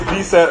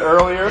Dee said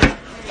earlier,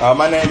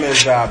 my name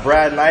is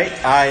Brad Knight.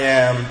 I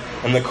am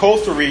in the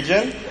coastal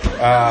region,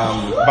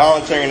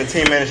 volunteering in the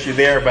team ministry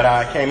there, but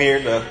I came here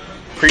to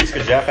preach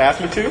because Jeff asked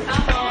me to.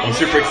 I'm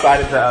super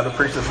excited to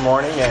preach this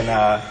morning, and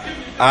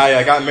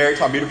I got married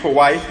to my beautiful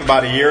wife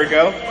about a year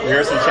ago,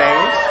 years and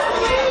change.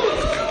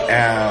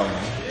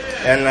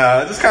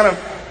 Just kind of,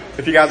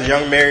 if you guys are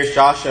young marrieds,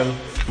 Josh and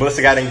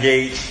Melissa got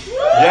engaged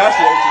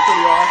yesterday, which is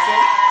pretty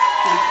awesome,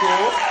 pretty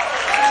cool.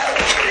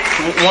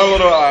 One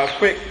little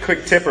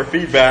quick tip or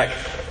feedback,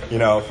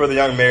 for the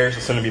young marrieds or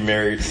soon to be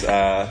married.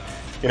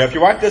 If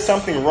your wife does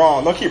something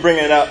wrong, don't keep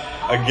bringing it up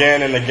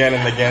again and again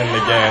and again and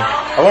again.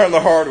 I learned the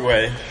hard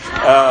way.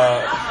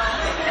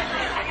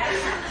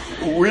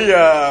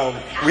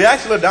 We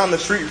actually live down the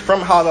street from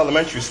Howard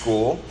Elementary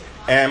School,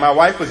 and my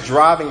wife was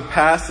driving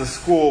past the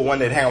school one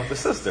day to hang out with her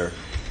sister.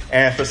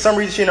 And for some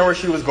reason, she didn't know where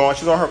she was going.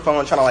 She was on her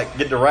phone trying to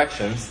get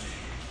directions,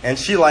 and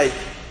she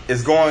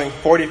is going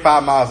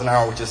 45 miles an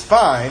hour, which is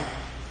fine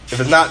if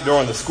it's not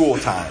during the school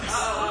times.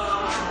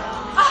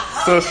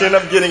 So she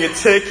ended up getting a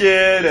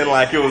ticket, and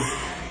it was.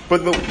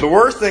 But the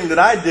worst thing that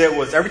I did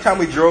was every time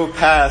we drove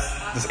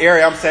past this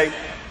area, I'm saying,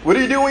 "What do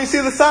you do when you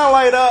see the sign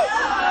light up?"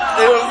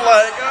 It was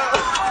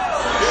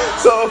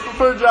So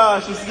for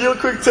Josh, just give a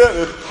quick tip.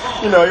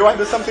 If your wife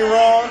did something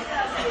wrong,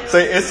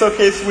 say, "It's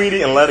okay,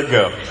 sweetie," and let it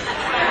go.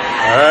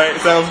 All right,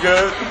 sounds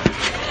good.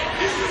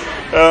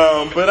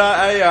 But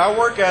I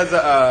work as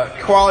a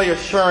quality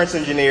assurance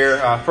engineer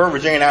for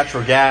Virginia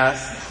Natural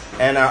Gas,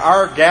 and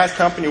our gas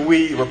company,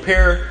 we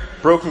repair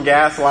broken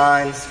gas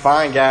lines,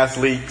 find gas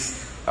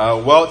leaks,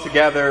 weld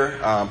together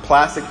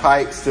plastic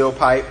pipe, steel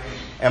pipe,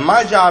 and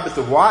my job is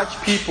to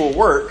watch people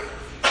work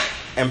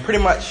and pretty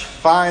much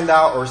find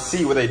out or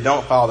see where they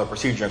don't follow the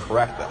procedure and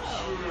correct them.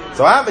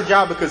 So I have a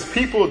job because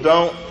people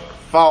don't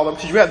follow the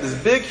procedure. We have this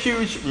big,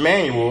 huge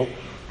manual.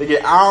 They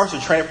get hours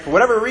of training. For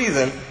whatever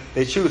reason,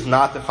 they choose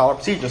not to follow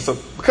procedure. So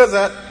because of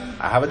that,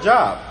 I have a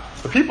job.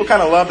 But people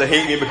kind of love to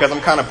hate me because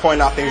I'm kind of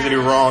pointing out things they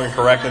do wrong and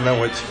correcting them,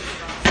 which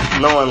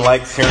no one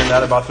likes hearing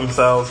that about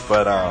themselves.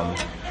 But I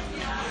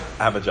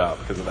have a job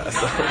because of that.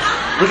 So,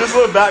 but just a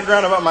little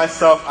background about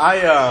myself.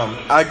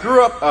 I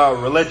grew up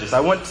religious. I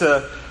went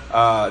to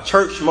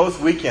church most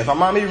weekends. My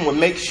mom even would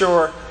make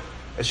sure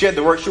if she had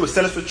to work, she would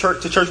send us to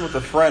church with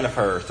a friend of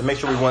hers to make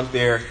sure we went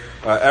there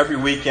every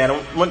weekend. I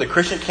went to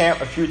Christian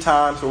camp a few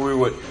times where we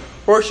would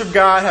worship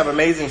God, have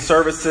amazing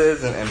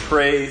services and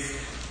praise.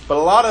 But a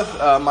lot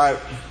of my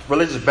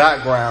religious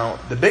background,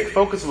 the big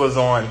focus was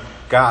on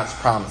God's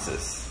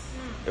promises.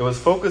 It was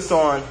focused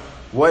on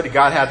what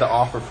God had to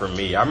offer for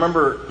me. I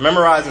remember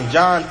memorizing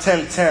John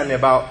 10:10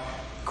 about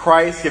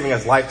Christ giving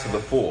us life to the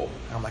full.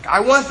 And I'm like, I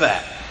want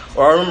that.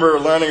 Or I remember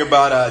learning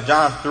about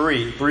John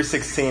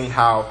 3:16,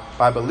 how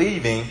by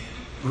believing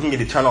we can get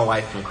eternal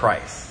life from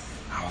Christ.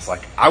 I was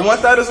like, I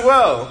want that as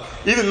well.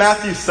 Even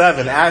Matthew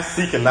 7, ask,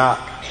 seek, and knock.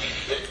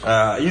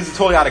 I used it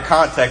totally out of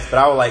context, but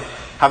I would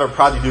have a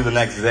project due the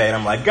next day. And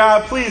I'm like,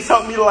 God, please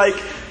help me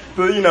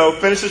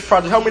finish this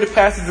project. Help me to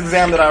pass this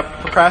exam that I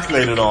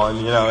procrastinated on,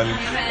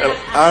 and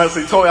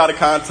honestly, totally out of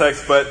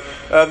context. But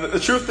the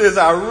truth is,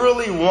 I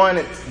really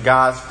wanted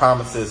God's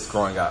promises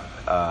growing up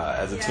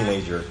as a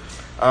teenager.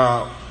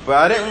 But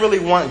I didn't really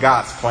want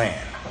God's plan.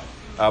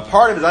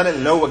 Part of it is I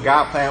didn't know what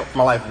God's plan for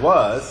my life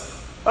was.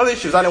 Other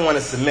issues, I didn't want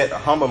to submit or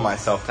humble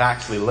myself to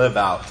actually live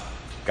out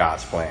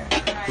God's plan.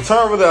 So turn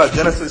over to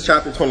Genesis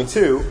chapter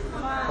 22,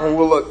 and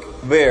we'll look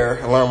there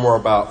and learn more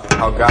about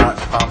how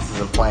God's promises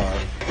and plan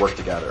work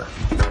together.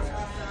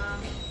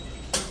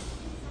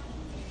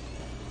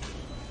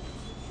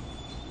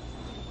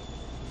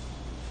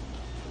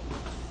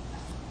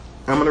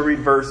 I'm going to read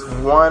verse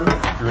 1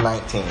 through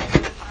 19.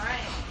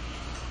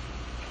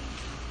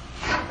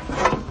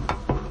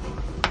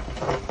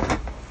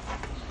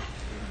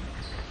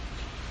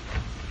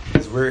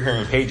 It's weird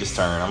hearing pages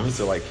turn. I'm used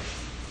to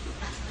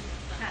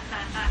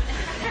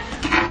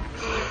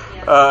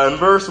in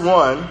verse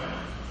 1,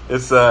 it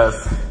says,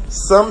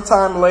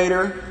 sometime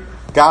later,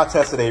 God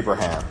tested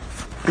Abraham.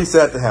 He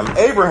said to him,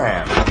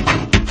 Abraham,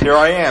 here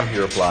I am, he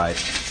replied.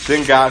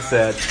 Then God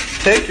said,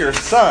 take your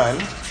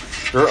son,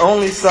 your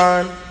only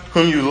son,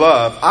 whom you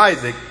love,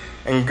 Isaac,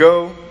 and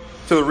go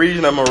to the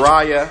region of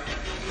Moriah.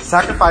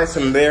 Sacrifice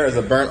him there as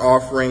a burnt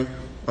offering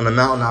on the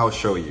mountain I will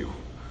show you.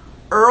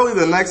 Early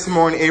the next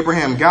morning,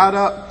 Abraham got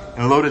up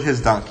and loaded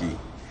his donkey.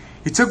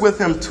 He took with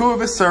him 2 of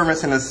his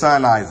servants and his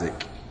son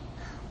Isaac.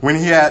 When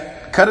he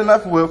had cut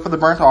enough wood for the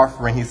burnt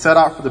offering, he set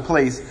out for the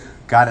place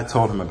God had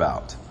told him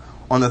about.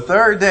 On the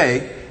 3rd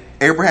day,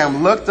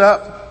 Abraham looked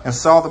up and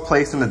saw the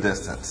place in the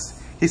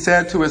distance. He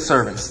said to his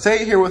servant,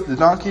 stay here with the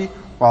donkey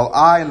while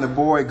I and the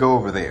boy go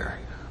over there.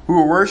 We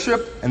will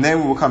worship, and then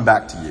we will come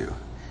back to you.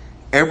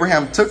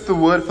 Abraham took the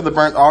wood for the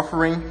burnt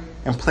offering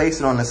and placed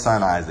it on his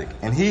son Isaac,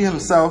 and he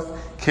himself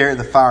carried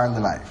the fire and the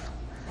knife.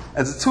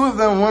 As the 2 of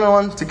them went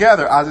on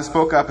together, Isaac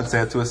spoke up and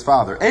said to his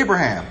father,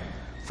 Abraham,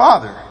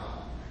 Father.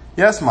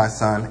 Yes, my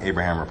son,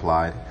 Abraham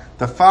replied.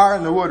 The fire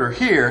and the wood are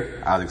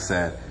here, Isaac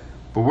said,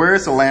 but where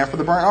is the lamb for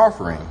the burnt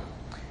offering?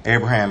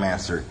 Abraham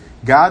answered,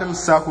 God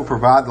himself will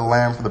provide the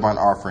lamb for the burnt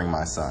offering,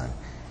 my son.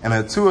 and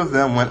the two of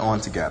them went on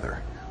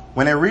together.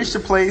 When they reached the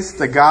place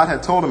that God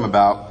had told him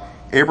about,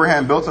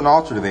 Abraham built an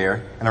altar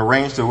there and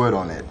arranged the wood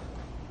on it.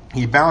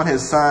 He bound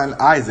his son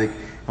Isaac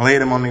and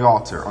laid him on the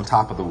altar on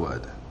top of the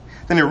wood.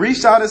 Then he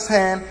reached out his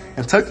hand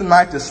and took the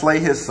knife to slay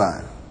his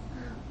son.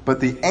 But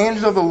the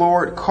angel of the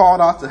Lord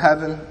called out to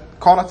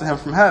him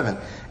from heaven,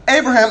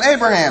 "Abraham,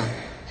 Abraham!"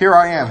 "Here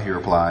I am," he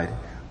replied.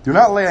 "Do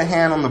not lay a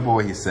hand on the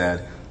boy," he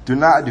said. "Do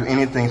not do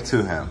anything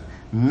to him.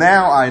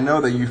 Now I know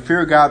that you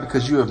fear God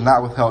because you have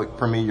not withheld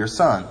from me your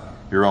son,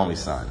 your only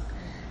son."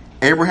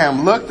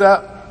 Abraham looked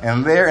up,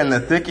 and there in the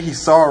thicket he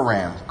saw a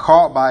ram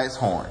caught by its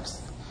horns.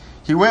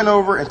 He went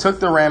over and took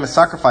the ram and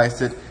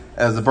sacrificed it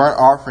as a burnt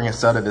offering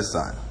instead of his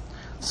son.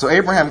 So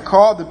Abraham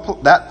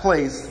called that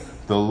place,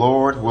 "The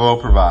Lord will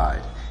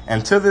provide."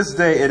 And to this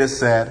day it is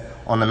said,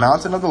 "On the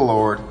mountain of the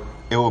Lord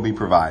it will be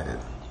provided."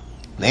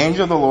 The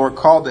angel of the Lord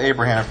called to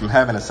Abraham from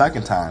heaven a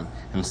second time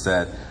and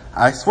said,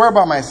 "I swear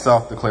by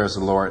myself, declares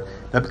the Lord,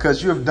 that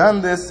because you have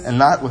done this and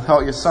not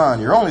withheld your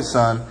son, your only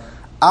son,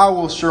 I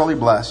will surely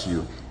bless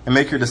you and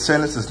make your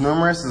descendants as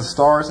numerous as the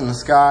stars in the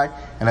sky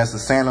and as the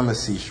sand on the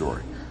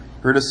seashore.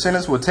 Your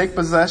descendants will take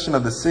possession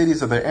of the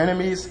cities of their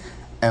enemies,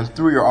 and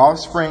through your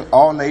offspring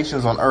all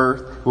nations on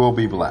earth will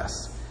be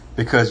blessed,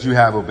 because you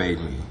have obeyed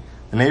me."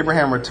 And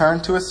Abraham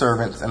returned to his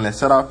servants, and they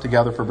set off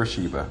together for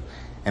Beersheba.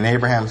 And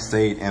Abraham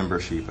stayed in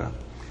Beersheba.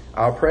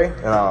 I'll pray,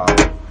 and I'll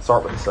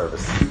start with the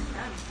service.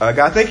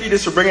 God, thank you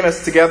just for bringing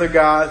us together,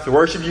 God, to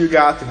worship you,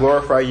 God, to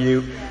glorify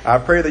you. I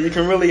pray that you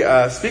can really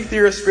speak through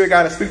your spirit,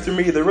 God, and speak through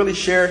me to really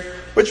share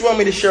what you want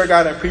me to share,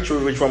 God, and preach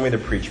what you want me to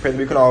preach. Pray that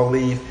we can all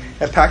leave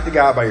impacted,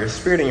 God, by your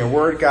spirit and your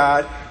word,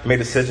 God, and make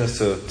decisions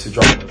to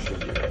draw closer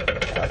to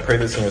you. I pray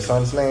this in your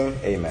son's name.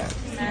 Amen.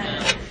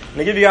 I'm going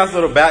to give you guys a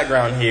little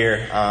background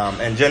here.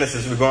 In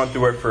Genesis, we've gone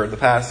through it for the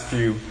past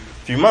few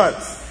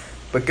months.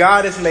 But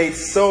God has made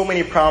so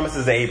many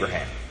promises to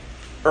Abraham.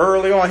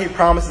 Early on, he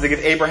promises to give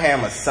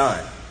Abraham a son,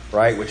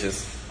 right? Which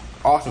is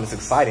awesome. It's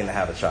exciting to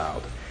have a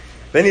child.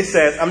 Then he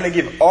says, "I'm going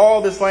to give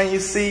all this land you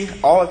see,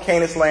 all of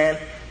Canaan's land,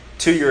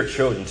 to your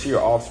children, to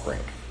your offspring."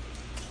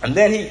 And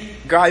then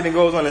God even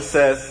goes on and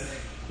says,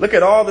 "Look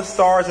at all the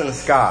stars in the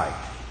sky.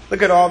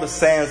 Look at all the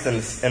sands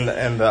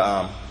and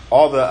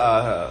all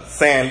the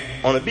sand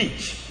on the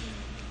beach.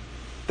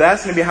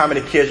 That's going to be how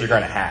many kids you're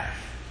going to have."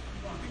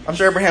 I'm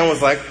sure Abraham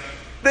was like,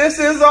 "This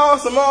is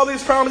awesome. All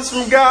these promises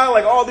from God,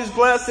 like all these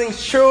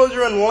blessings,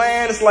 children,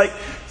 land." It's like,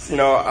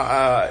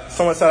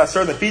 someone said, "I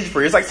served in Fiji for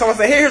years." It's like someone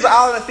said, "Hey, here's an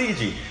island of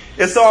Fiji.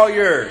 It's all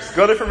yours.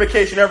 Go there for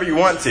vacation whenever you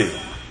want to."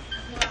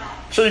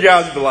 I'm sure you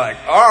guys would be like,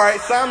 "All right,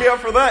 sign me up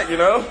for that,"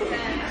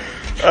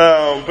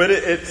 But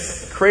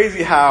it's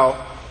crazy how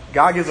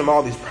God gives him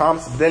all these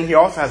promises, but then he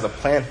also has a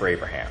plan for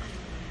Abraham.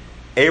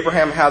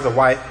 Abraham has a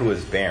wife who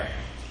is barren.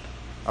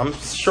 I'm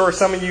sure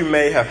some of you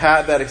may have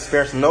had that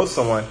experience and know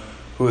someone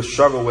who has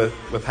struggled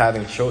with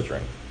having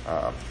children.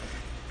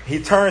 He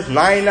turns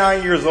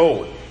 99 years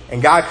old,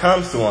 and God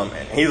comes to him,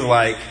 and he's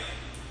like,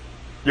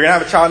 "You're going to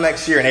have a child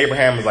next year." And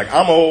Abraham is like,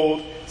 "I'm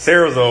old.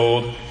 Sarah's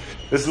old."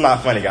 This is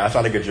not funny, guys. It's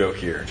not a good joke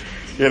here.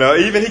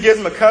 Even he gives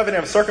him a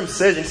covenant of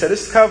circumcision. He said,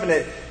 "This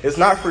covenant is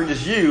not for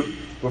just you,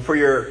 but for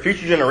your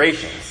future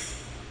generations."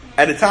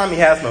 At the time, he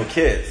has no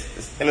kids.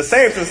 In the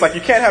same sense, like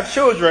you can't have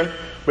children,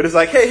 but it's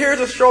like, "Hey, here's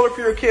a stroller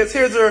for your kids.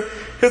 Here's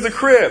a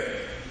crib.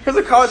 Here's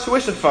a college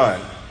tuition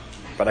fund."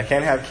 But I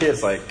can't have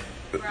kids. Like,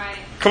 right.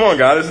 Come on,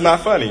 God, this is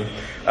not funny.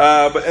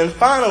 And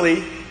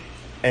finally,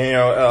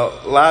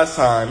 last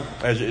time,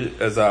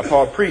 as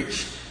Paul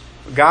preached,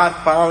 God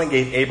finally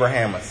gave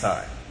Abraham a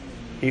son.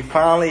 He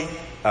finally,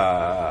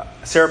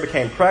 Sarah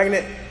became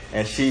pregnant,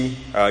 and she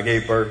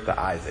gave birth to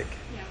Isaac.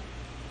 Yeah.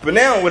 But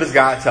now, what does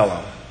God tell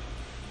him?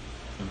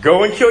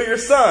 Go and kill your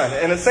son.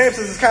 In the same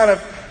sense, it's kind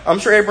of, I'm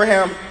sure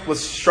Abraham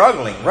was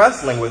struggling,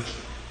 wrestling with,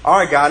 "All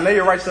right, God, I know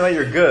you're righteous, I know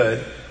you're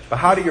good, but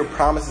how do your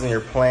promises and your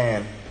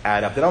plan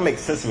add up? They don't make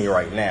sense to me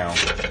right now.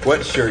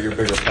 What's your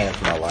bigger plan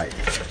for my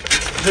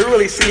life?" To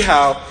really see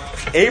how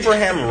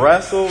Abraham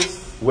wrestles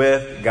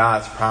with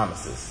God's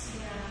promises.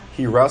 Yeah.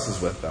 He wrestles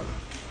with them.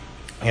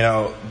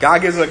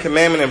 God gives him a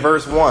commandment in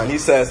verse 1. He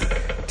says,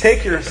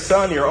 "Take your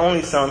son, your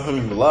only son, whom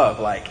you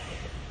love." Like,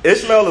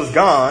 Ishmael is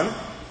gone.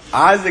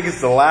 Isaac is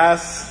the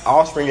last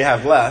offspring you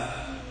have left.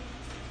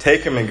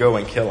 Take him and go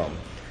and kill him.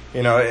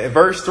 In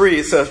verse 3,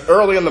 it says,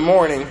 "Early in the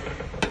morning,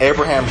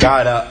 Abraham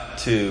got up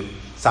to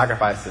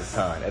sacrifice his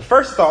son." At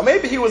first I thought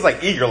maybe he was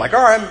like eager, like,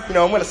 "All right, I'm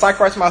going to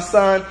sacrifice my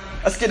son.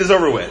 Let's get this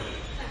over with."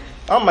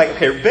 I'm like,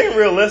 okay, being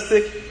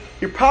realistic,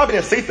 he probably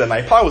didn't sleep that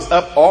night. He probably was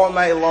up all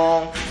night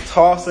long,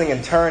 tossing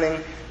and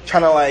turning,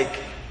 trying to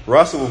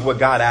wrestle with what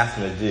God asked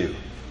him to do.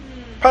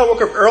 Probably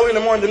woke up early in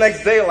the morning the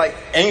next day,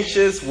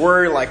 anxious,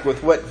 worried,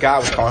 with what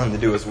God was calling him to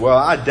do as well.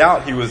 I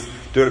doubt he was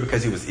doing it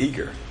because he was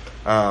eager.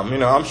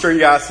 I'm sure you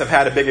guys have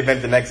had a big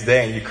event the next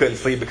day and you couldn't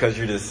sleep because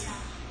you're just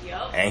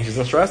anxious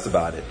and stressed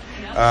about it.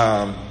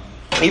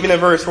 Even in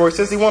verse 4, it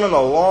says he went on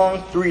a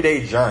long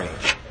 3-day journey.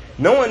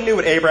 No one knew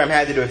what Abraham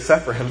had to do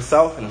except for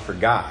himself and for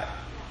God.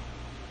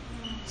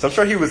 So I'm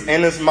sure he was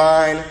in his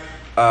mind,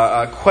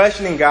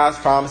 questioning God's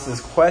promises,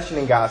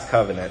 questioning God's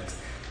covenant.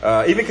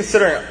 even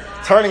considering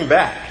turning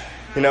back.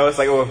 You know, it's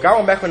like, well, if God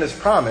went back on his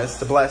promise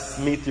to bless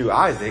me through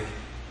Isaac,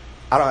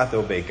 I don't have to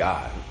obey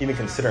God. Even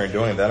considering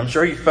doing that, I'm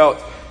sure he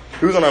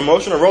was on an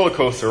emotional roller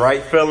coaster,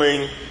 right?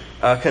 Feeling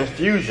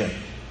confusion,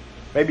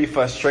 maybe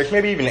frustration,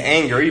 maybe even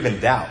anger, even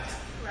doubt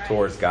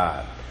towards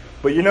God.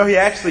 But you know, he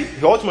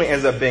ultimately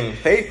ends up being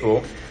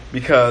faithful,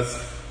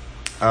 because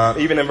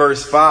even in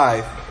verse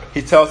 5,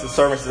 he tells his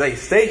servants, hey,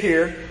 stay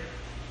here,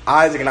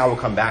 Isaac and I will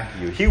come back to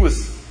you. He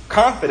was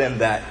confident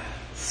that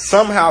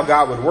somehow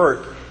God would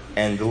work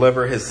and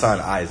deliver his son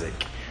Isaac.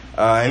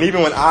 And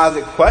even when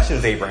Isaac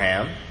questions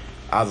Abraham,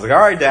 I was like, all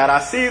right, Dad, I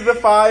see the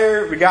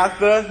fire. We got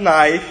the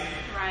knife.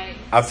 Right.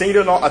 I've seen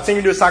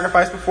you do a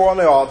sacrifice before on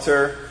the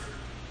altar.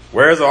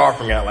 Where's the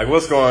offering at? Like,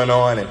 what's going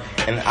on?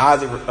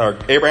 And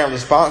Abraham's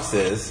response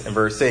is, in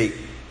verse 8,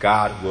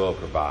 God will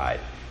provide.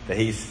 That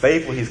he's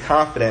faithful, he's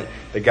confident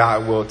that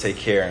God will take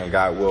care and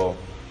God will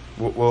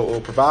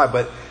provide.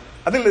 But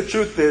I think the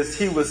truth is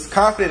he was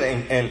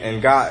confident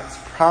in God's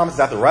promises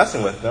after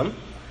wrestling with them.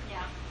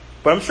 Yeah.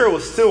 But I'm sure it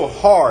was still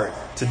hard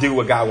to do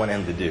what God wanted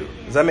him to do.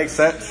 Does that make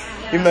sense?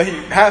 Yeah. Even though he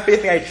had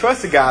faith and he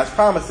trusted God's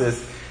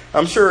promises,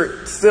 I'm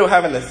sure still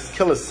having to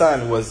kill his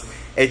son was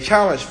a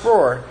challenge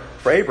for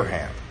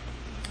Abraham.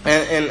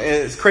 And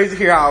it's crazy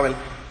here how in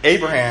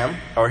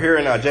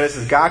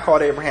Genesis, God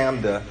called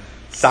Abraham to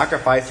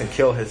sacrifice and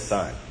kill his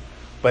son.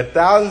 But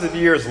thousands of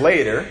years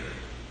later,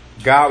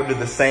 God would do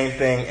the same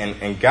thing,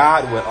 and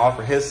God would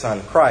offer his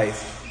son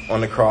Christ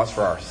on the cross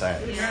for our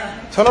sins.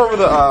 Yeah. Turn over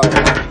to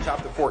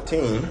chapter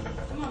 14.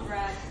 Come on,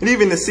 Brad. And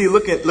even to see,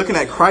 looking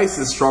at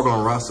Christ's struggle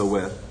and wrestle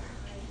with,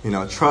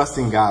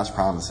 trusting God's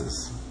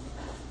promises.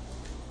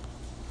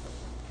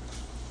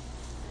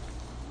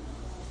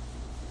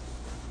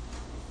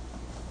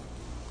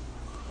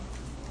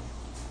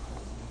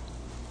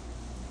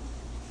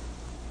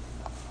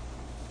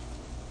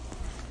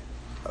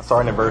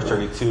 Starting in verse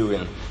 32,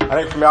 and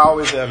I think for me, I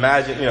always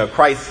imagine,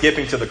 Christ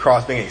skipping to the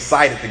cross, being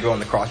excited to go on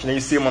the cross. You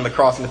see him on the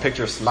cross in the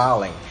picture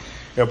smiling.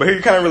 But here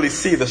you kind of really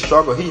see the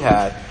struggle he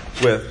had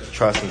with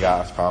trusting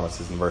God's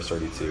promises in verse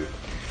 32.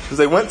 As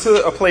they went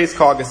to a place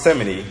called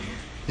Gethsemane,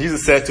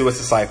 Jesus said to his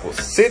disciples,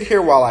 "Sit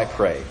here while I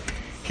pray."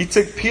 He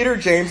took Peter,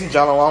 James, and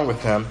John along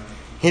with him.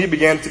 He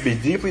began to be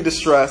deeply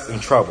distressed and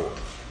troubled.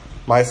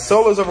 "My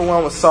soul is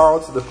overwhelmed with sorrow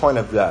to the point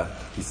of death,"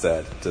 he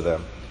said to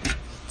them.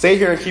 "Stay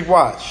here and keep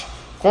watch."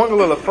 Going a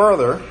little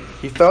further,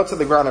 he fell to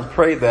the ground and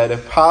prayed that,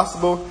 if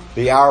possible,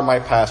 the hour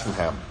might pass from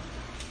him.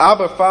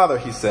 "Abba, Father,"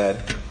 he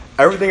said,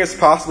 "everything is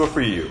possible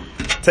for you.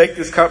 Take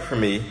this cup from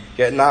me,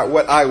 yet not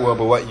what I will,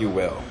 but what you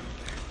will."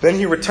 Then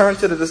he returned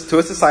to his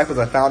disciples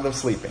and found them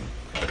sleeping.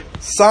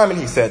 "Simon,"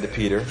 he said to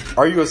Peter,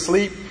 "are you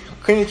asleep?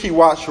 Couldn't you keep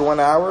watch for 1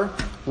 hour?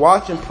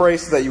 Watch and pray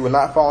so that you will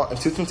not fall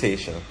into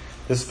temptation.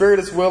 The spirit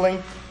is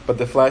willing, but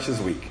the flesh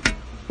is weak."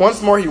 Once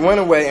more he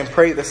went away and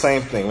prayed the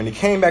same thing. When he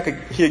came back,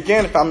 he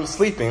again found them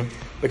sleeping,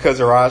 because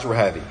their eyes were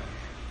heavy.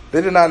 They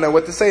did not know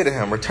what to say to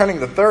him. Returning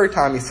the third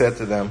time, he said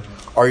to them,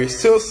 "Are you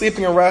still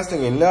sleeping and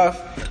resting? Enough.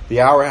 The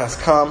hour has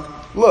come.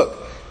 Look,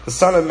 the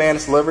Son of Man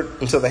is delivered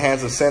into the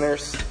hands of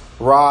sinners.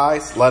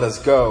 Rise, let us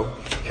go.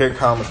 Here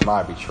comes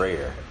my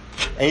betrayer."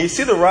 And you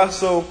see the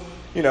wrestle,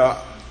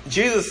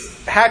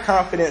 Jesus had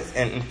confidence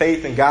and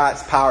faith in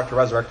God's power to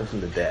resurrect him from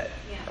the dead,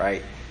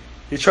 right?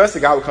 He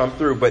trusted God would come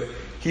through, but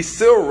he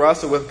still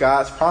wrestled with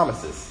God's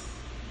promises.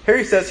 Here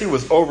he says he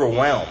was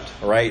overwhelmed,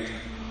 right?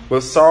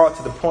 With sorrow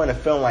to the point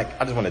of feeling like,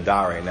 I just want to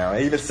die right now.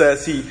 It even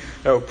says he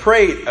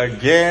prayed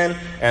again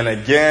and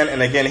again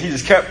and again. He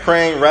just kept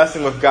praying,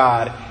 wrestling with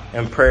God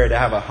in prayer to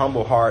have a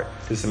humble heart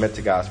to submit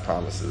to God's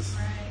promises.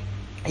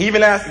 He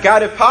even asked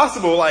God, if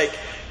possible,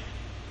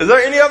 is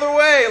there any other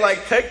way?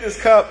 Take this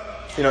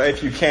cup,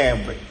 if you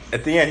can. But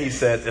at the end, he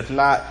says, if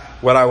not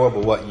what I will,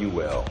 but what you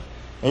will.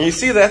 And you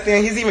see that at the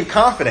end, he's even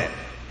confident.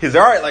 He's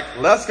all right,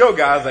 let's go,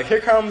 guys. Here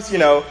comes,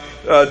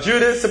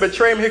 Judas to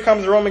betray him. Here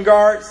comes the Roman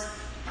guards.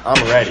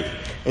 I'm ready.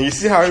 And you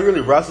see how he really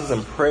wrestles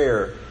in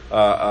prayer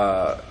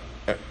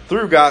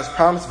through God's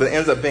promise, but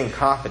ends up being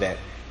confident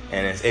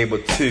and is able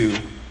to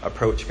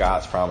approach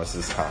God's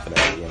promises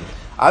confidently. And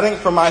I think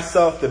for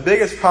myself, the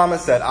biggest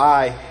promise that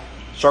I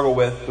struggle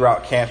with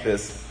throughout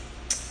campus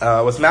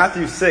was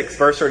Matthew 6,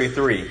 verse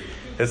 33.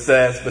 It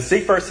says, "But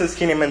seek first his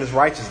kingdom and his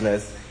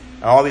righteousness,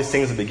 and all these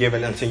things will be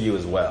given unto you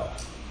as well."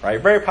 Right?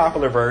 Very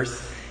popular verse.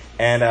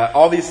 And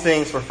all these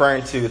things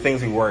referring to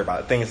things we worry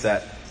about, things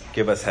that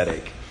give us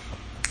headache.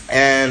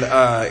 And,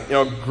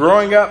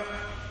 growing up,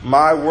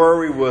 my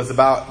worry was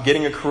about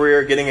getting a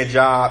career, getting a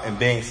job, and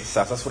being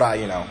successful. That's what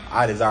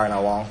I desire and I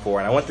long for.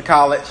 And I went to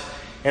college,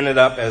 ended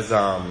up as,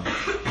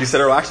 you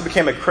said earlier, I actually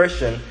became a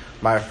Christian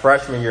my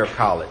freshman year of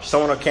college.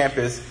 Someone on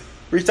campus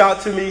reached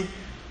out to me,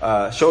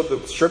 showed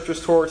the scriptures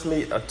to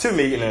me,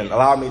 and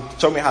then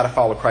showed me how to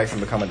follow Christ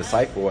and become a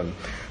disciple. And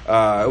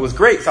it was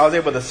great. So I was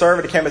able to serve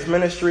at the campus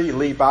ministry,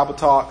 lead Bible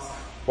talks,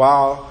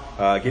 while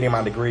getting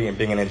my degree and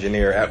being an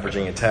engineer at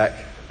Virginia Tech.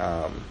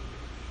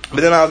 But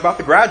then I was about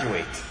to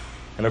graduate.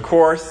 And of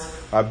course,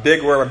 my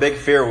big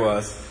fear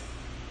was,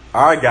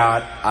 all right,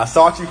 God, I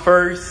sought you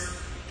first.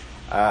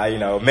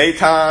 I made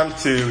time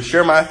to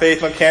share my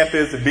faith on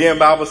campus, to be in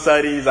Bible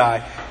studies.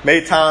 I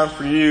made time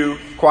for you,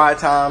 quiet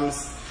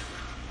times.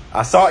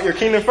 I sought your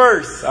kingdom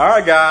first. All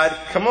right, God,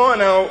 come on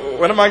now.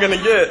 What am I going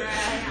to get?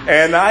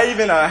 And I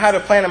even had a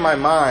plan in my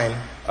mind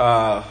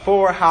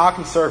for how I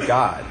can serve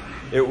God.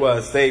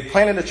 They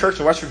planted a church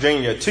in West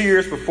Virginia 2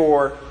 years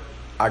before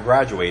I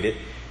graduated.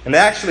 And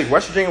actually,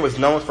 West Virginia was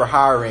known for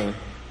hiring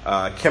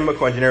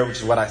chemical engineers, which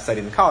is what I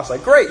studied in college.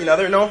 Like, great,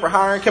 they're known for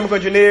hiring chemical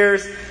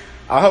engineers.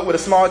 I'll help with a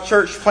small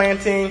church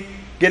planting,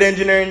 get an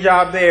engineering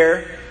job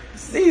there.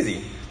 It's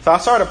easy. So I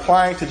started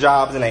applying to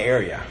jobs in the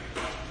area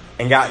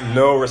and got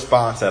no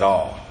response at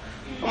all.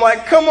 I'm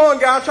like, come on,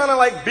 God, I'm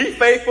trying to be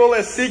faithful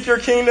and seek your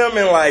kingdom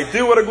and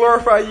do what to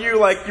glorify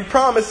you. You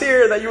promised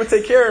here that you would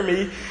take care of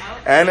me.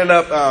 I ended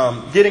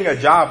up getting a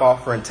job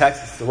offer in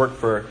Texas to work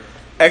for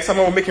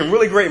ExxonMobil, making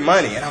really great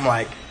money. And I'm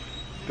like,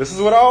 this is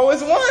what I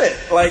always wanted.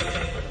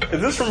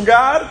 Is this from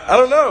God? I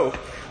don't know.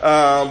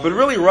 But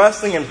really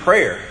wrestling in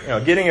prayer,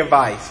 getting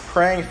advice,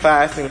 praying,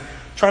 fasting,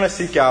 trying to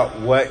seek out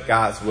what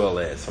God's will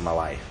is for my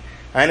life.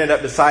 I ended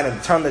up deciding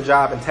to turn the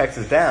job in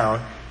Texas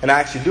down and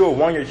actually do a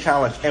 1-year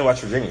challenge in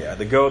West Virginia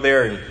to go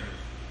there and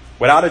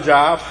without a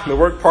job, to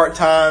work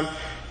part-time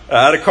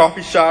at a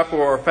coffee shop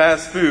or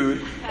fast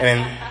food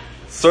and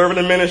serve in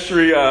the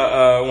ministry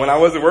when I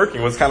wasn't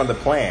working was kind of the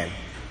plan.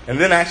 And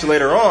then actually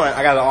later on,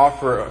 I got an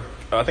offer,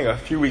 I think a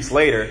few weeks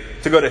later,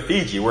 to go to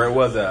Fiji, where it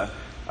was a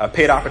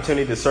paid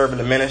opportunity to serve in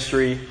the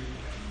ministry,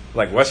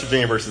 like West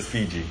Virginia versus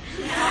Fiji.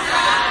 It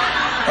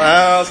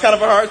was kind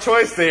of a hard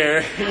choice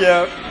there.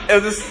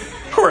 It was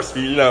of course,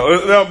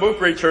 they're both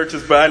great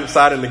churches, but I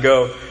decided to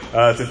go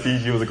to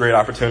Fiji. It was a great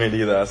opportunity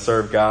to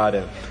serve God.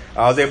 And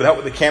I was able to help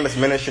with the campus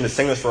ministry, to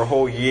sing this for a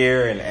whole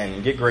year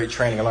and get great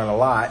training and learn a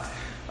lot.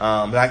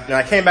 But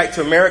I came back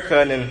to America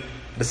and then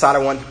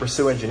decided I wanted to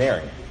pursue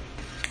engineering.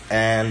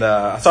 And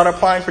I started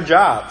applying for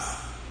jobs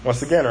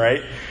once again,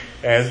 right?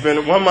 And it's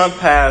been 1 month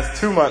past,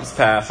 2 months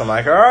past. I'm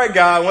like, all right,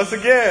 God, once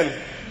again,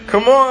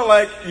 come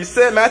on. You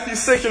said, Matthew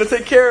 6, you're going to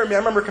take care of me. I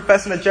remember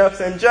confessing to Jeff,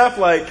 saying, Jeff,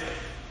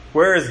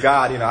 where is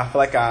God? I feel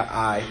like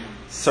I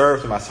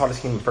served him. I saw this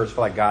kingdom first. I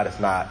feel like God is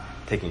not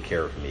taking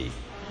care of me.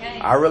 Okay.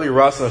 I really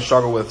wrestled and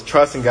struggled with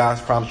trusting God's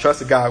promise,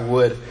 trusting God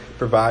would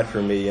provide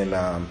for me. And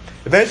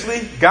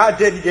eventually, God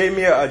did. He gave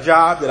me a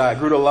job that I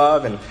grew to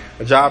love and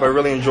a job I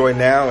really enjoy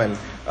now.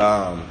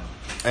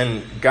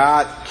 And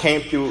God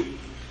came through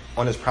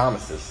on his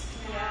promises.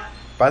 Yeah.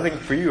 But I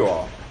think for you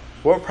all,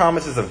 what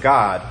promises of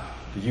God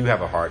do you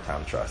have a hard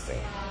time trusting?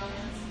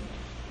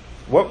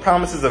 What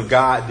promises of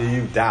God do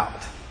you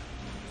doubt?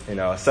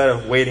 Instead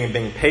of waiting and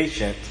being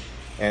patient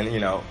and,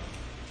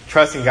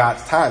 trusting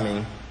God's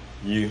timing,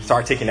 you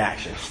start taking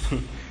action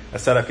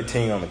instead of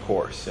continuing on the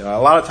course. A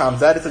lot of times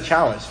that is a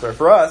challenge. But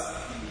for us,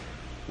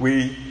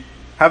 we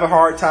have a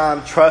hard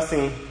time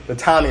trusting the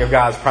timing of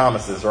God's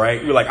promises,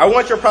 right? We're like, I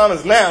want your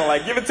promise now.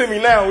 Give it to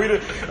me now. I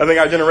think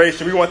our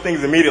generation, we want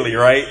things immediately,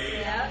 right?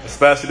 Yeah.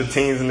 Especially the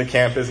teens in the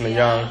campus and the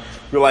young.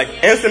 We're like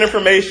instant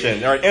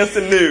information, or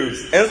instant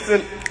news,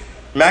 instant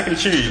mac and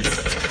cheese.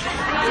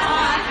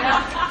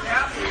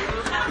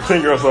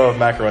 Teen girls love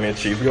macaroni and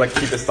cheese. We like to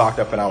keep it stocked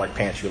up in our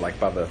pantry, by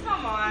the.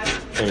 Come on.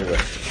 Anyway,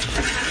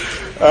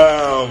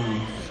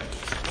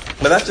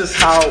 but that's just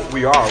how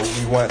we are.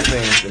 We want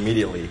things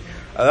immediately.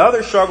 The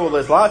other struggle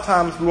is a lot of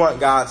times we want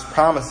God's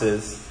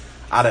promises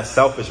out of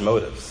selfish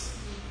motives,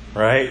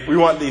 right? We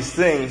want these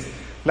things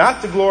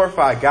not to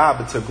glorify God,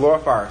 but to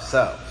glorify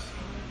ourselves.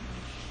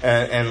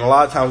 And a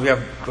lot of times we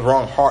have the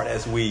wrong heart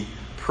as we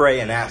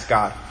pray and ask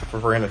God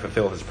for him to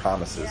fulfill his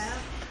promises.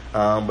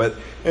 Yeah. But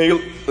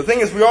the thing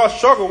is, we all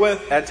struggle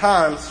with, at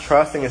times,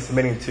 trusting and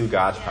submitting to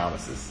God's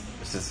promises.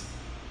 It's just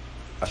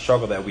a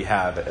struggle that we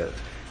have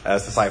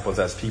as disciples,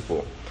 as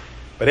people.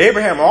 But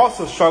Abraham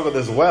also struggled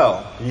as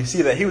well. You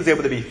see that he was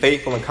able to be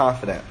faithful and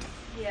confident.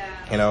 Yeah.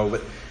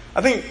 But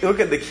I think, look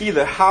at the key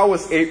to how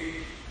was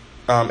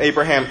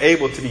Abraham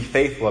able to be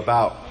faithful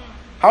about,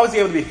 how was he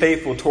able to be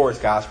faithful towards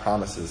God's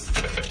promises?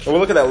 And we'll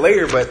look at that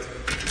later, but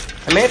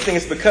the main thing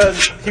is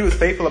because he was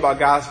faithful about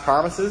God's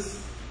promises,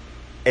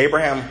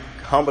 Abraham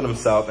humbled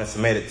himself and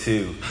submitted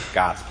to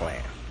God's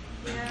plan.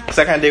 Yeah. The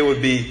second idea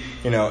would be,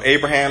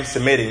 Abraham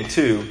submitting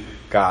to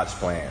God's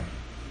plan.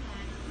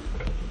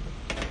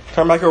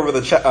 Turn back over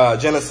to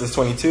Genesis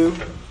 22.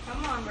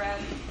 Come on,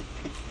 Brad.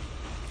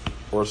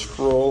 Or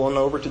scroll on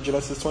over to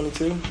Genesis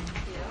 22.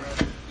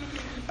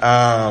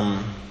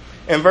 Yeah.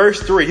 In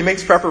verse 3, he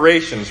makes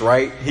preparations,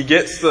 right? He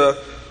gets the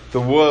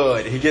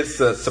wood. He gets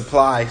the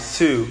supplies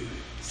to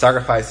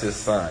sacrifice his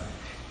son.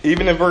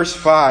 Even in verse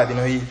 5,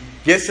 he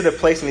gets to the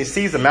place and he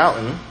sees a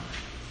mountain.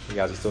 You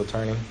guys are still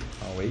turning?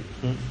 I'll wait.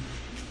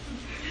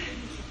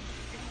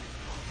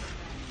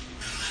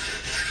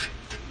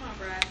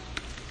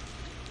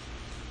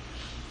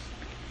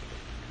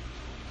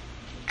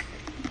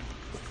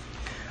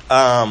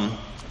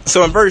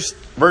 So in verse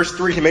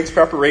 3, he makes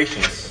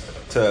preparations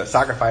to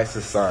sacrifice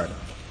his son.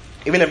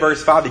 Even in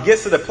verse 5, he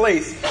gets to the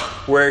place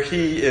where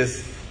he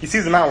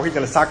sees the mountain where he's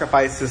going to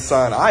sacrifice his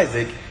son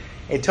Isaac,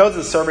 and he tells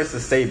his servants to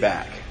stay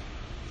back.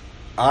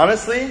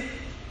 Honestly,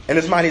 in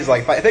his mind, he's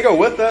like, if they go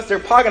with us, they're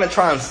probably going to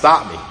try and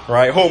stop me,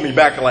 right? Hold me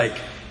back. Like,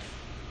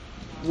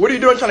 what are you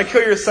doing trying to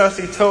kill your son?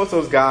 So he tells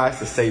those guys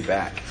to stay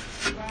back.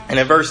 And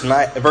in verse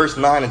 9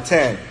 and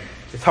 10,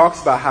 it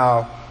talks about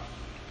how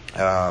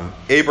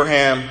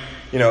Abraham,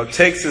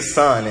 takes his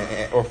son,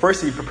 or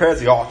first he prepares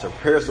the altar,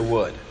 prepares the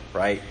wood,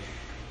 right?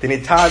 Then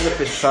he ties up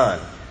his son,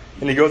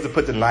 and he goes to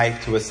put the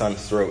knife to his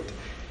son's throat.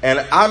 And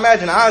I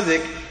imagine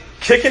Isaac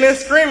kicking and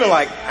screaming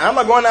like, I'm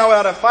not going out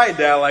without a fight,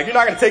 Dad. Like, you're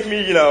not going to take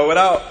me,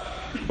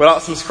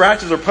 without some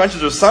scratches or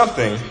punches or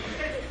something.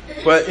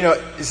 But,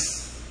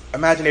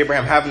 imagine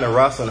Abraham having to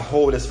wrestle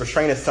and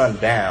restrain his son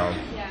down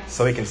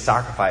so he can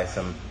sacrifice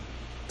him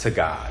to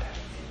God.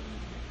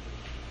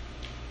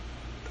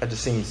 That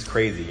just seems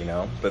crazy,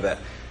 but that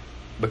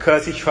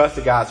because he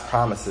trusted God's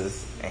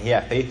promises and he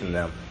had faith in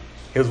them,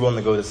 he was willing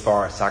to go this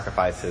far and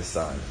sacrifice his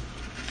son.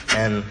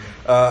 And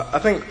I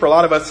think for a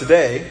lot of us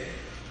today,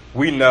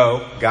 we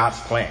know God's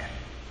plan.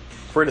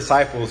 For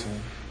disciples,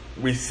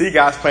 we see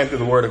God's plan through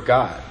the Word of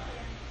God.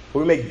 But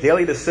we make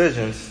daily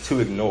decisions to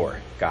ignore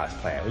God's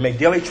plan. We make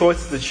daily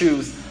choices to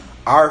choose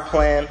our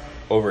plan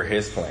over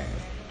His plan.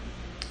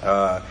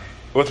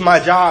 With my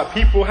job,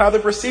 people have the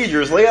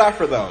procedures laid out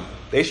for them.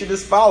 They should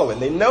just follow it.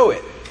 And they know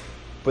it.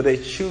 But they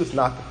choose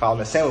not to follow. In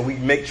the same way, we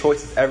make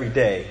choices every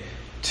day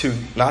to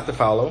not to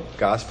follow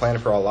God's plan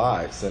for our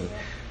lives. And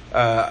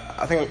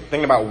I think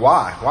thinking about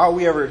why. Why would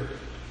we ever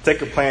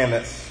take a plan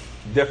that's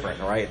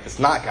different, right? It's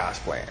not God's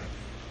plan.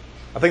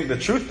 I think the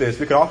truth is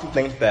we can often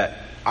think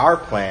that our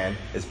plan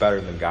is better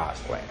than God's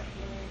plan,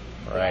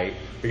 right?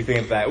 We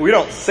think that we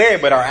don't say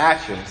it, but our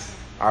actions,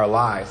 our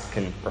lives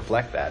can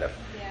reflect that.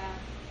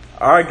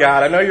 All right,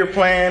 God, I know your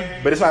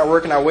plan, but it's not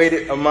working. I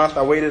waited a month.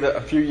 I waited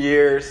a few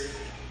years.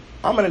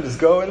 I'm going to just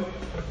go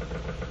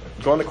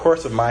on the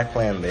course of my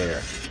plan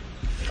there.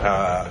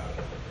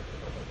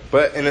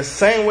 But in the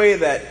same way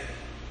that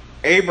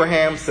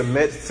Abraham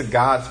submits to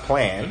God's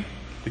plan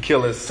to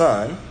kill his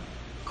son,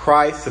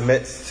 Christ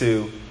submits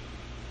to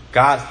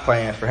God's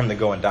plan for him to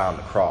go and die on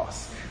the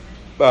cross.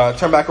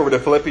 Turn back over to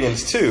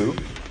Philippians 2.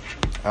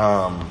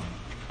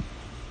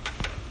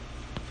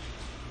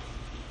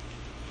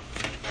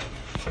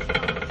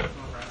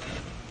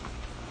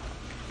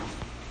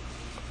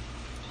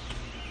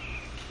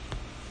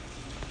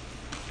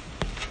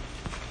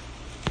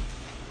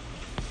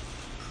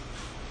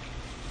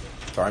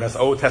 Sorry, that's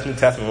Old Testament, New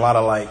Testament, a lot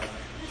of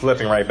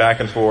flipping right back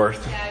and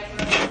forth.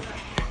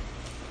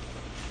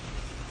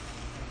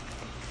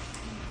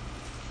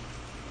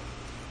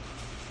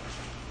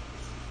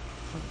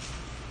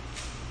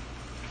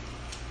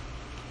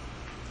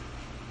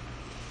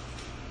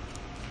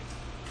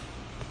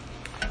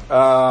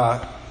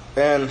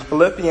 In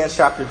Philippians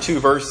chapter 2,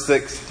 verse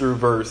 6 through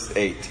verse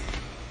 8,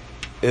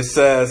 it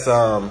says,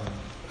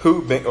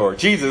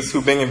 Jesus,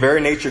 who being in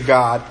very nature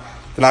God,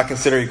 did not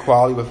consider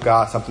equality with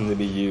God something to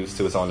be used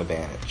to his own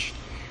advantage.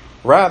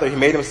 Rather, he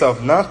made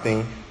himself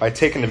nothing by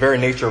taking the very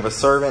nature of a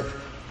servant,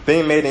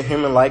 being made in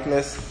human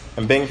likeness,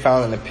 and being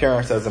found in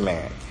appearance as a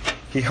man.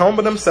 He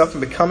humbled himself in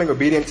becoming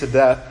obedient to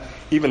death,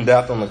 even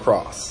death on the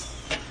cross.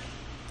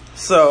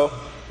 So,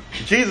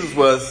 Jesus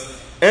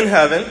was in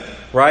heaven,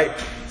 right,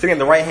 sitting at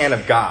the right hand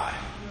of God.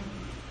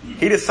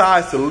 He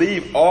decides to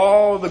leave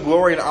all the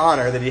glory and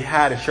honor that he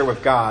had to share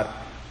with God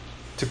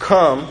to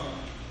come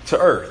to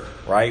earth.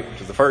 Right?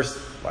 Which is the first,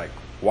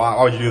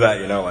 why would you do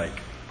that?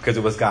 Because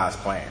it was God's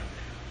plan.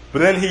 But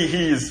then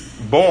he's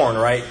born,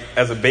 right,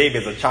 as a baby,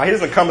 as a child. He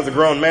doesn't come as a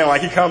grown man.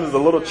 He comes as a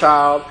little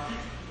child.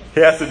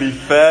 He has to be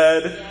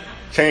fed,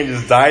 change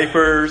his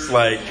diapers.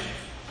 Come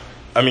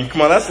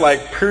on, that's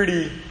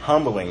pretty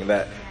humbling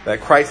that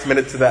Christ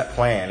submitted to that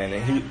plan.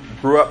 And he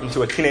grew up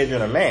into a teenager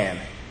and a man.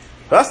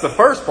 But that's the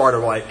first part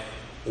of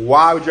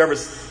why would you ever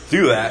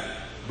do that?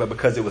 But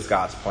because it was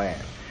God's plan.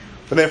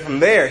 But then from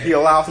there, he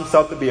allows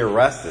himself to be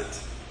arrested,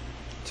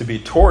 to be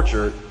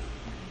tortured,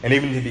 and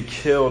even to be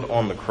killed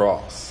on the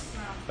cross.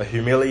 A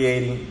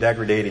humiliating,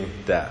 degrading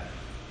death.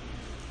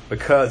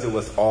 Because it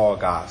was all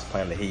God's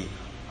plan, that he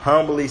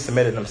humbly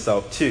submitted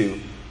himself to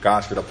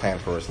God's greater plan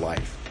for his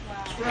life.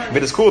 Wow.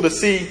 But it's cool to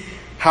see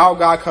how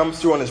God comes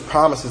through on his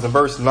promises. In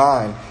verse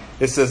 9,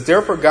 it says,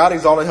 Therefore God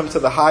exalted him to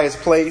the highest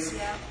place,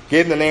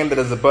 gave him the name that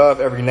is above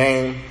every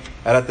name,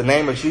 and at the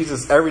name of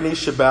Jesus every knee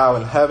should bow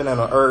in heaven and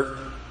on earth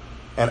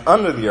and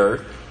under the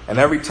earth, and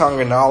every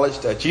tongue acknowledge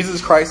that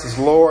Jesus Christ is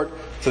Lord,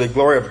 to the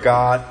glory of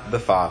God the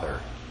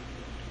Father.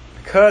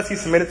 Because he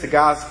submitted to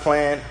God's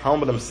plan,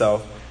 humbled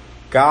himself,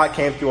 God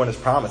came through on his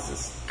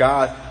promises.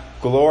 God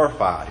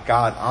glorified,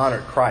 God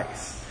honored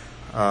Christ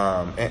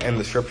in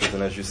the scriptures,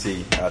 and as you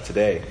see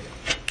today.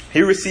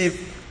 He received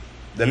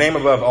the name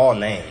above all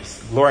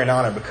names, glory and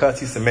honor,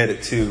 because he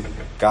submitted to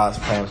God's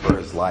plan for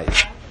his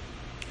life.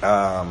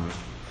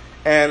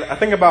 And I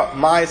think about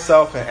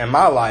myself and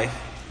my life.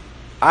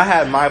 I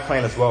had my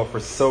plan as well for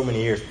so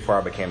many years before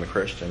I became a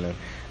Christian.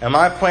 And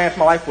my plan for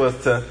my life was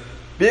to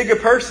be a good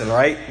person,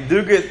 right?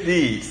 Do good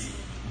deeds.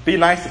 Be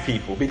nice to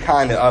people. Be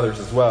kind to others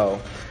as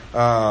well.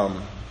 But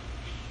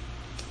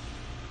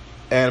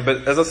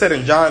as I said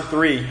in John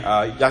 3,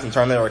 y'all can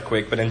turn there real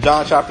quick. But in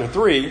John chapter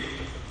 3,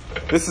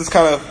 this is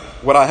kind of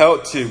what I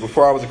held to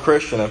before I was a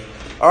Christian.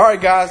 All right,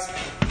 guys,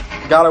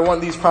 God, I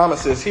want these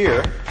promises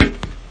here.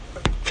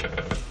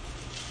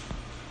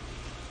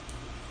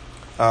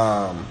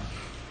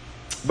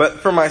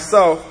 But for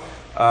myself,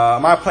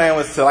 my plan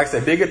was to, like I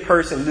said, be a good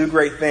person, do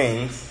great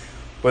things,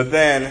 but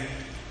then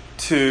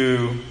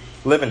to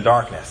live in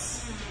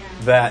darkness.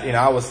 That,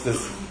 I was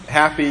this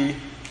happy,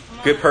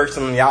 good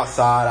person on the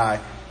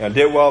outside. I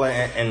did well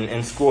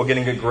in school,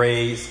 getting good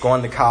grades,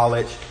 going to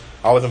college.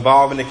 I was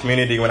involved in the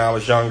community when I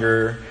was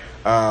younger.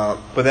 But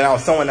then I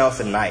was someone else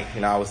at night.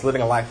 I was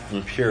living a life of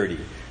impurity,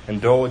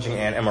 indulging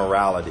in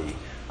immorality.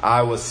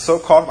 I was so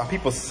caught up. My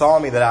people saw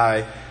me that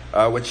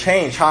I would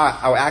change how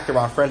I would act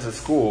around friends at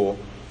school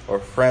or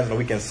friends on the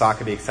weekends so I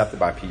could be accepted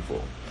by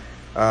people.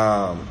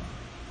 For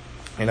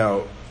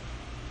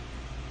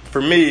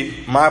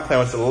me, my plan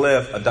was to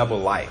live a double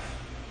life.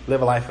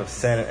 Live a life of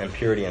sin and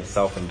impurity and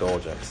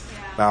self-indulgence.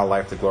 Not a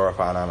life to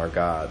glorify and honor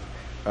God.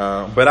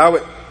 But I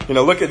would,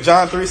 look at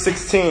John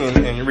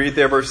 3:16 and read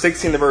there verse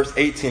 16 to verse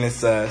 18. It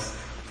says,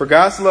 "For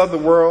God so loved the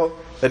world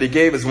that he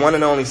gave his one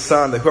and only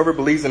Son, that whoever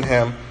believes in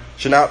him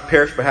should not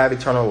perish but have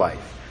eternal life.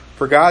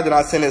 For God did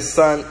not send his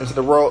Son into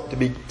the world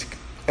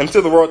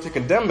to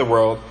condemn the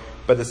world,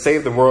 but to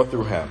save the world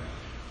through him.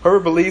 Whoever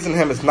believes in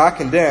him is not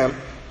condemned,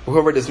 but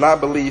whoever does not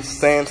believe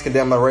stands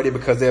condemned already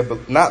because they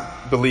have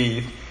not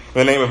believed in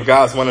the name of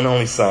God's one and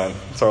only Son."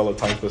 Sorry, a little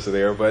tongue twister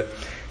there, but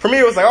for me,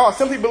 it was like,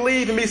 simply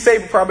believe and be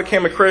saved before I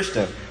became a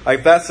Christian.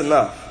 Like, that's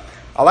enough.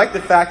 I like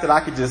the fact that I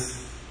could just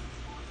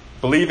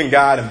believe in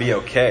God and be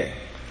okay.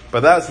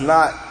 But that's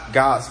not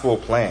God's full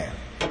plan.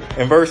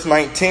 In verse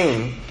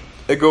 19,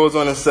 it goes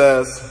on and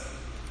says,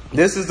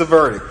 "This is the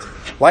verdict.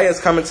 Light has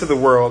come into the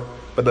world,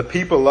 but the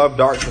people love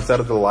darkness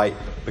instead of the light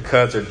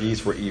because their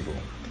deeds were evil.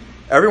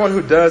 Everyone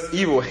who does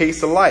evil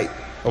hates the light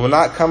and will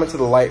not come into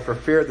the light for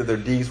fear that their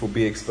deeds will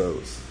be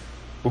exposed.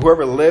 But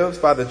whoever lives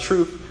by the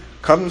truth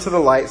comes into the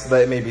light so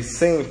that it may be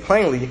seen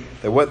plainly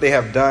that what they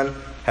have done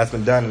has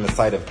been done in the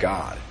sight of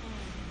God."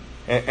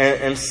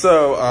 And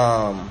so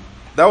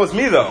that was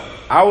me, though.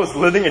 I was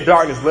living in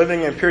darkness,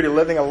 living in purity,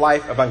 living a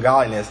life of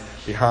ungodliness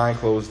behind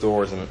closed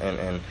doors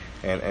and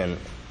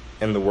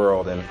in the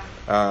world. And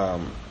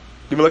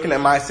even looking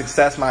at my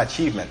success, my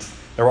achievements,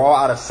 they were all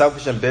out of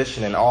selfish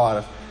ambition and all out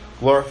of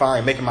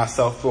glorifying, making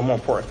myself feel more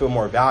important, feel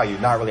more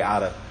valued, not really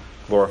out of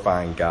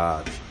glorifying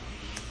God.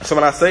 So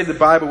when I studied the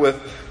Bible with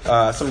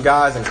some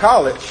guys in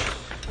college,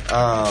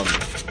 I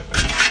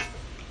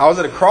was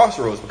at a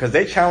crossroads because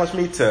they challenged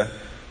me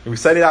we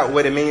studied out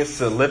what it means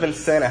to live in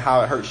sin and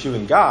how it hurts you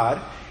and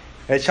God.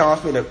 And they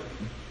challenged me to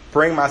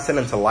bring my sin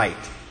into light,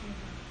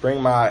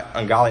 bring my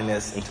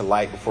ungodliness into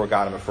light before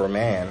God and before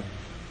man.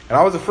 And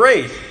I was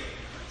afraid.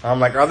 I'm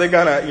like, are they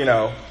going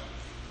to,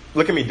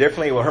 look at me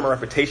differently? Will hurt my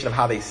reputation of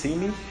how they see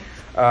me?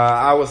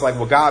 I was like,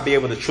 will God be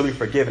able to truly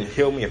forgive and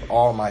heal me of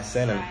all my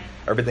sin and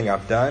everything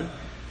I've done?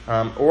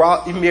 Or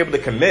I'll even be able to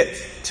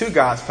commit to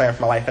God's plan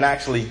for my life and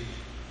actually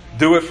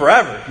do it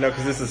forever,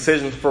 because it's a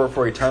decision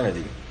for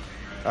eternity.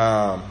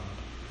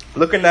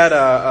 Looking at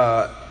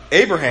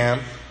Abraham,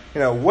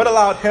 what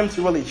allowed him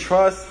to really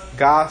trust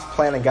God's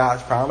plan and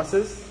God's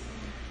promises?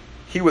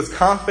 He was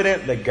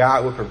confident that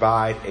God would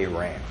provide a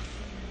ram.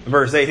 In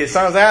verse 8, his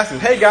sons asked him,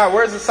 "Hey God,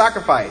 where's the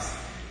sacrifice?"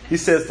 He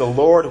says, "The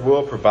Lord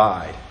will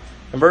provide."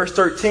 In verse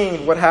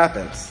 13, what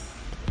happens?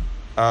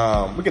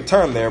 We can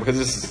turn there because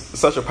this is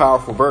such a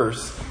powerful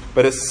verse.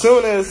 But as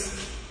soon as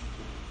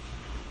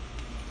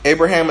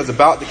Abraham is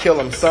about to kill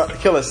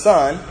his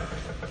son,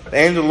 the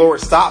angel of the Lord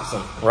stops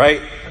him,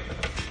 right?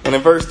 And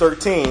in verse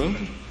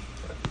 13,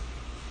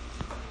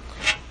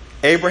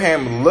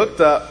 Abraham looked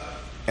up,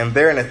 and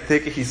there in a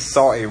thicket he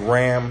saw a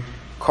ram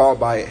caught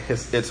by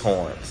its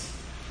horns.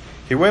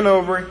 He went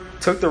over,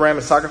 took the ram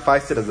and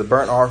sacrificed it as a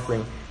burnt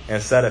offering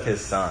instead of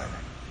his son.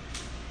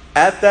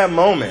 At that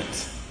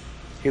moment,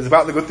 he was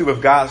about to go through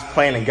with God's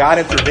plan, and God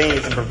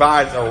intervenes and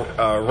provides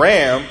a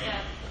ram.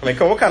 I mean,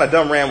 what kind of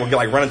dumb ram would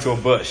run into a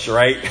bush,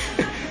 right?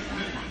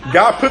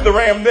 God put the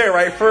ram there,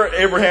 right, for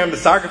Abraham to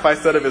sacrifice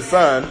instead of his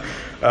son.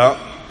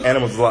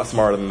 Animals are a lot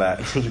smarter than that,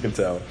 as you can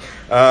tell.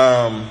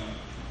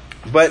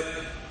 But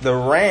the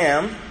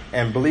ram,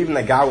 and believing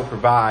that God would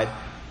provide,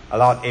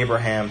 allowed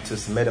Abraham to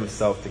submit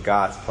himself to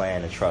God's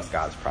plan and trust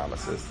God's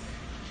promises.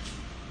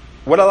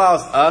 What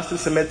allows us to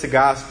submit to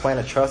God's plan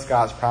and trust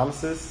God's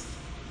promises?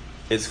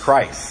 It's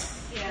Christ.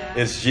 Yeah.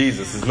 It's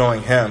Jesus. It's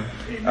knowing him.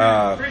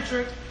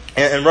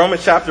 In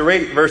Romans chapter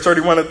 8, verse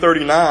 31 to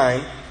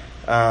 39.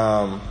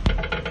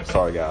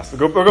 Sorry, guys.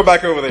 We'll go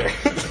back over there.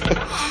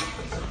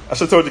 I should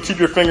have told you to keep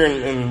your finger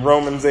in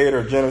Romans 8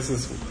 or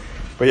Genesis.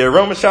 But yeah,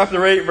 Romans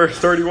chapter 8, verse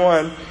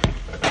 31.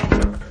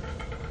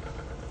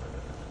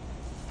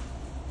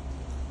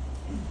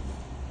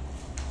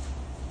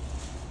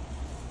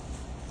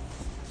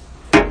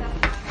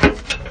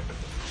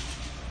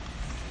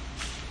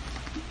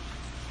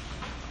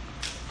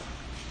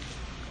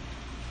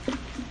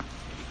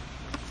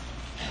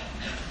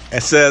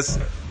 It says,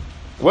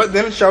 "What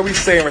then shall we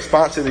say in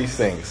response to these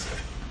things?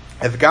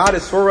 If God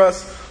is for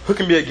us, who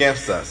can be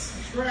against us?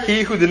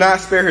 He who did not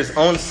spare his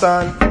own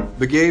son,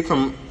 but gave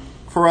him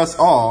for us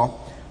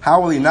all,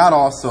 how will he not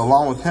also,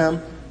 along with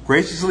him,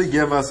 graciously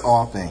give us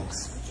all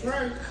things?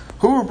 Right.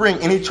 Who will bring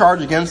any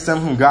charge against them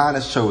whom God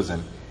has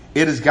chosen?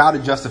 It is God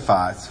who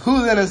justifies.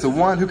 Who then is the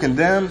one who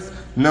condemns?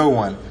 No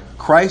one.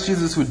 Christ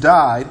Jesus, who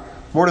died,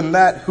 more than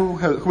that, who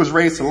was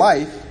raised to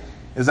life,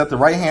 is at the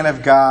right hand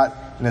of God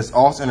and is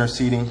also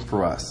interceding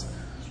for us.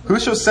 Who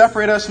shall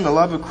separate us from the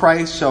love of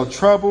Christ? Shall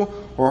trouble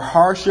or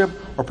hardship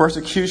or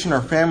persecution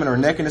or famine or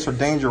nakedness or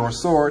danger or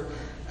sword?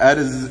 It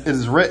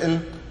is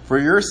written, for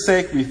your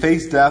sake we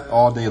face death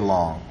all day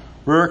long.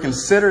 We are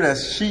considered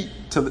as sheep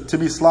to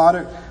be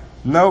slaughtered.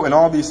 No, in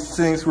all these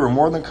things we are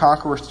more than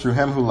conquerors through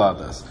him who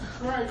loved us.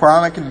 For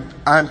I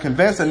am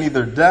convinced that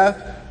neither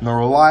death,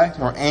 nor life,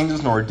 nor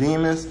angels, nor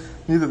demons,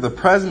 neither the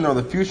present nor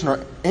the future, nor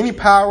any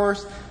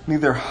powers,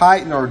 neither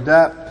height nor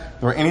depth,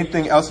 nor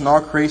anything else in all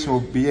creation will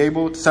be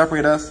able to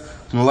separate us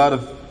from the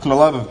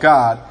love of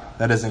God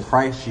that is in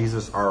Christ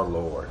Jesus our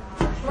Lord.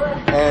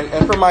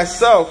 And for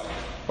myself,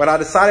 when I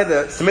decided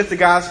to submit to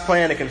God's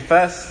plan and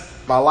confess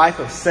my life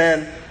of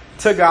sin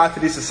to God, to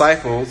these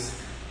disciples,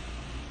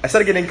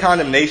 instead of getting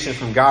condemnation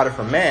from God or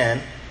from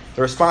man,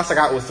 the response I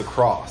got was the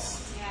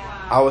cross.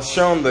 I was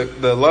shown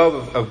the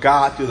love of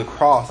God through the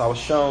cross. I was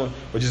shown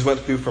what Jesus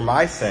went through for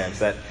my sins,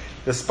 that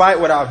despite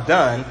what I've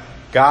done,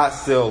 God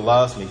still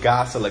loves me.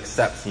 God still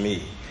accepts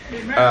me.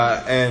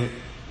 And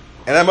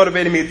that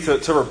motivated me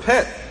to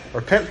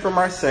repent from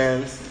my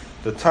sins,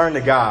 to turn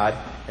to God,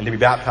 and to be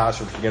baptized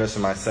for the forgiveness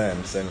of my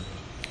sins.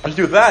 And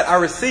through that, I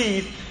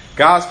received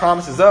God's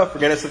promises of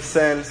forgiveness of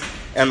sins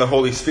and the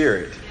Holy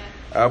Spirit.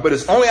 But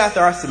it's only after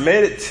I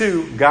submitted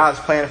to God's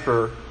plan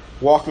for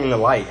walking in the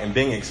light and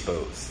being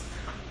exposed.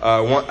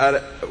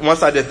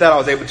 Once I did that, I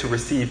was able to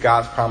receive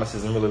God's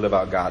promises and really live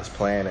out God's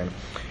plan. And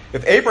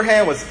if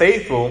Abraham was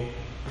faithful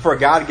before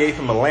God gave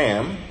him a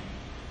lamb,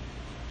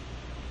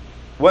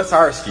 what's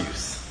our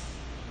excuse?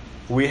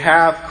 We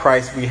have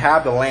Christ. We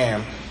have the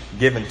lamb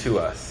given to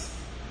us.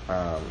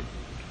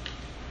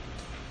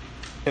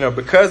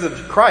 Because of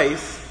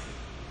Christ,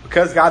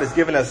 because God has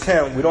given us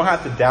him, we don't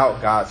have to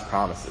doubt God's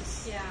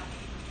promises. Yeah.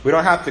 We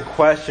don't have to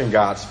question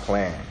God's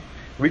plan.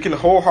 We can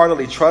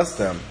wholeheartedly trust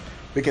him.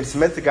 We can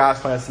submit to God's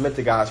plan, submit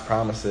to God's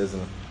promises,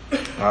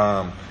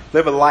 and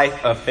live a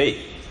life of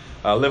faith.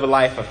 Live a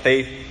life of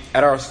faith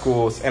at our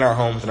schools, in our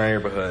homes, in our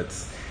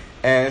neighborhoods.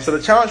 And so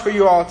the challenge for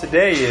you all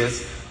today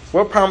is,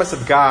 what promise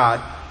of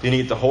God do you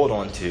need to hold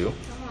on to?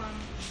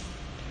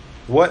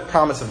 What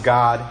promise of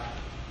God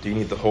do you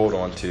need to hold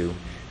on to?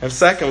 And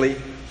secondly,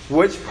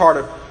 which part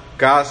of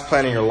God's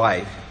plan in your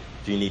life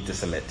do you need to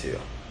submit to?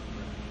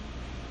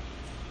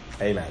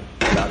 Amen.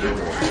 God be the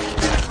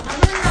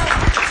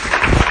glory.